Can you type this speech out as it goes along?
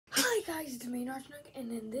guys, it's me, Narchnook,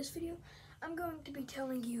 and in this video, I'm going to be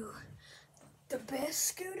telling you the best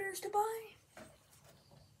scooters to buy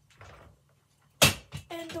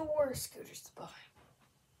and the worst scooters to buy.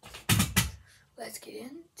 Let's get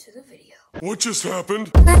into the video. What just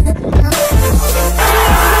happened?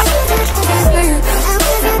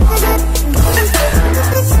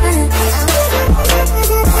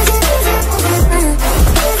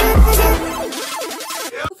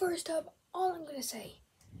 First up, all I'm going to say,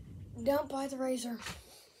 don't buy the Razor.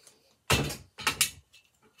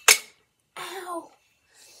 Ow!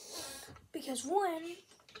 Because one,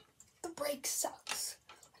 the brake sucks.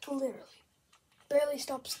 Like literally. Barely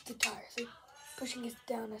stops the tire. So pushing it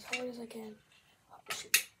down as hard as I can. Oh,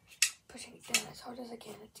 shoot. Pushing it down as hard as I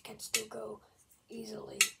can. It can still go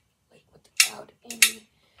easily. Like without anything.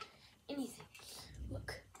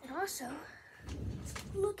 Look. And also,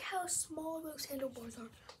 look how small those handlebars are.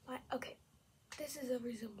 Okay. This is a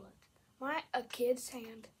resemblance. A kid's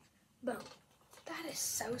hand. Boom. That is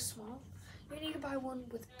so small. You need to buy one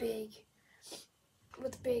with big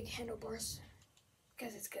handlebars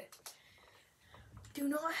because it's good. Do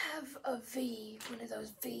not have a V, one of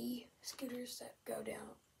those V scooters that go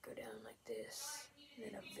down like this, and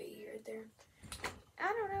then a V right there.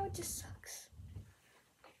 I don't know, it just sucks.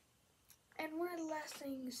 And one of the last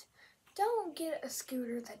things, don't get a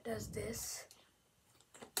scooter that does this.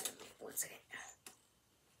 One second.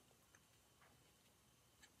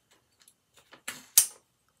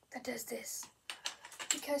 That does this,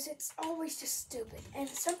 because it's always just stupid, and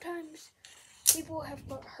sometimes people have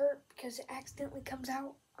got hurt because it accidentally comes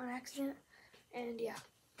out on accident, and yeah,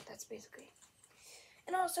 that's basically.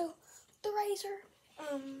 And also, the Razor,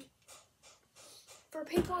 for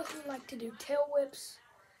people who like to do tail whips,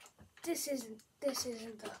 this isn't the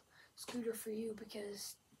scooter for you,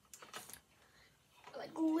 because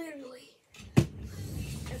like literally.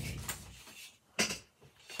 Okay.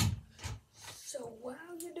 So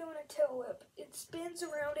while you're doing a tail whip, it spins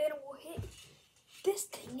around and it will hit this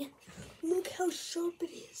thing. Look how sharp it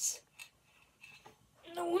is.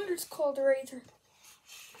 No wonder it's called a Razor.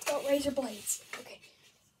 It's got razor blades. Okay.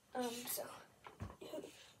 So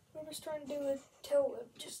whoever's trying to do a tail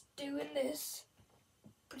whip, just doing this.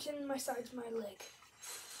 Pretend my side's my leg.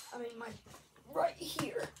 I mean my right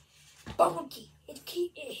here. Bonky. It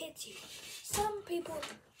hits you. Some people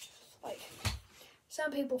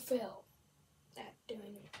fail at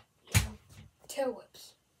doing, tail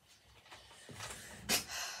whips.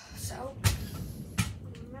 So,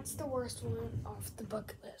 that's the worst one off the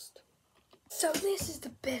bucket list. So this is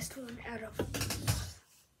the best one out of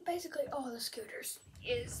basically all the scooters,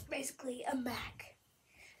 is basically a Mack.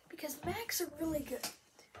 Because Macks are really good.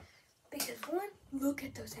 Because one, look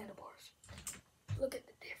at those handlebars. Look at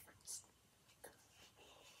the difference.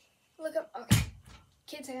 Look up, okay,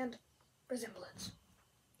 kid's hand resemblance.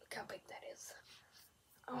 Look how big that is.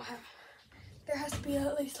 There has to be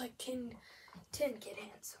at least like 10 kid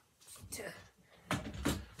hands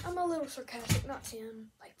I'm a little sarcastic, not 10,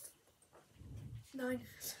 like 9.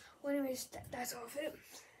 Well, anyways, that's all of it.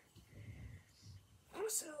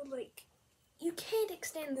 Also, like, you can't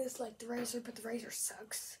extend this like the Razor, but the Razor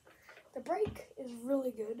sucks. The brake is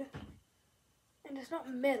really good, and it's not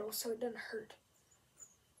metal, so it doesn't hurt.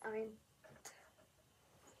 I mean,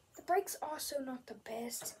 the brake's also not the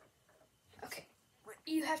best. Okay,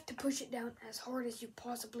 you have to push it down as hard as you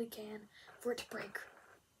possibly can for it to break.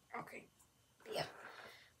 Okay, yeah,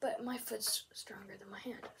 but my foot's stronger than my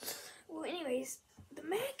hand. Well, anyways, the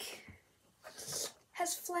Mack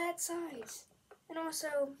has flat sides, and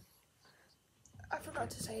also, I forgot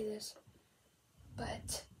to say this,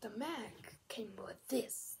 but the Mack came with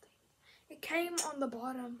this thing. It came on the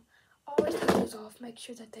bottom. Always take those off. Make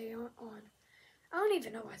sure that they aren't on. I don't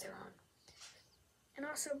even know why they're on. And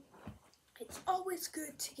also, it's always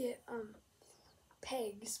good to get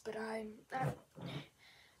pegs, but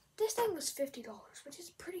this thing was $50, which is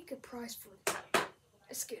a pretty good price for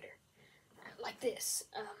a scooter like this.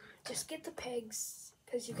 Just get the pegs,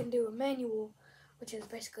 because you can do a manual, which is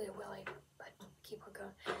basically a wheelie, but keep on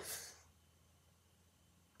going.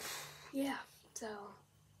 Yeah, so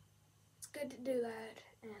it's good to do that,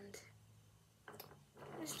 and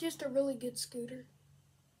it's just a really good scooter.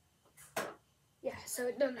 Yeah, so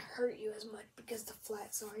it doesn't hurt you as much because the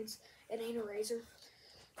flat sides. It ain't a Razor.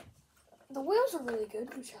 The wheels are really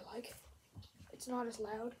good, which I like. It's not as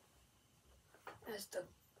loud as the...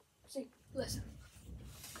 See, listen.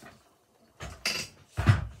 Okay,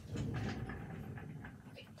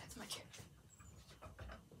 that's my chair.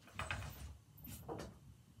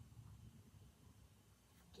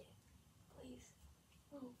 Get it, please.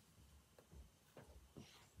 Oh.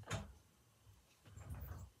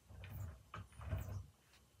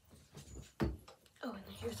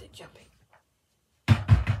 here's it jumping.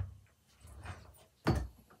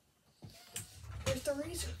 Here's the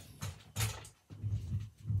razor.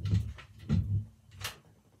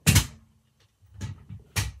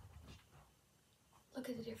 Look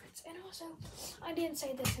at the difference. And also, I didn't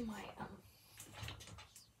say this in my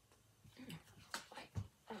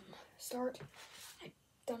start. I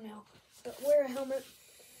don't know. But wear a helmet.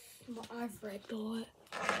 I've wrecked a lot.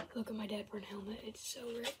 Look at my dad burn helmet. It's so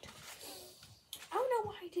wrecked. I don't know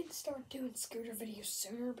why I didn't start doing scooter videos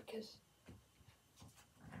sooner, because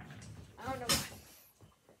I don't know why.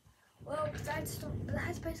 Well,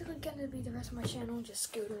 that's basically going to be the rest of my channel,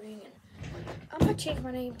 just scootering. And I'm going to change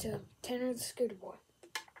my name to Tanner the Scooter Boy.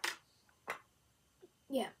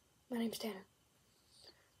 Yeah, my name's Tanner.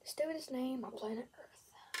 The stupidest name on planet Earth.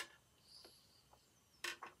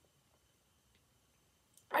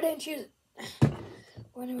 I didn't choose it.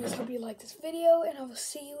 Well, anyways, hope you like this video, and I will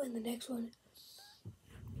see you in the next one.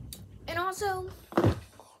 And also,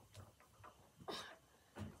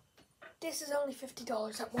 this is only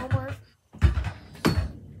 $50 at Walmart.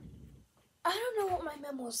 I don't know what my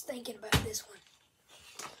mom was thinking about this one.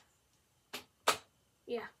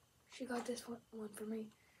 Yeah, she got this one for me.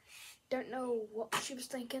 Don't know what she was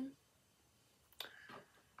thinking.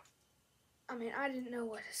 I mean, I didn't know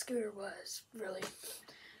what a scooter was, really,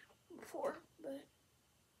 before, but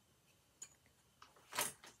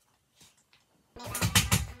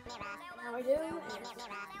now I do. And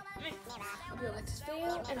hope you like this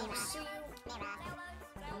video, and I will see you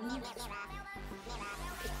in the next one.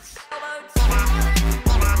 Peace.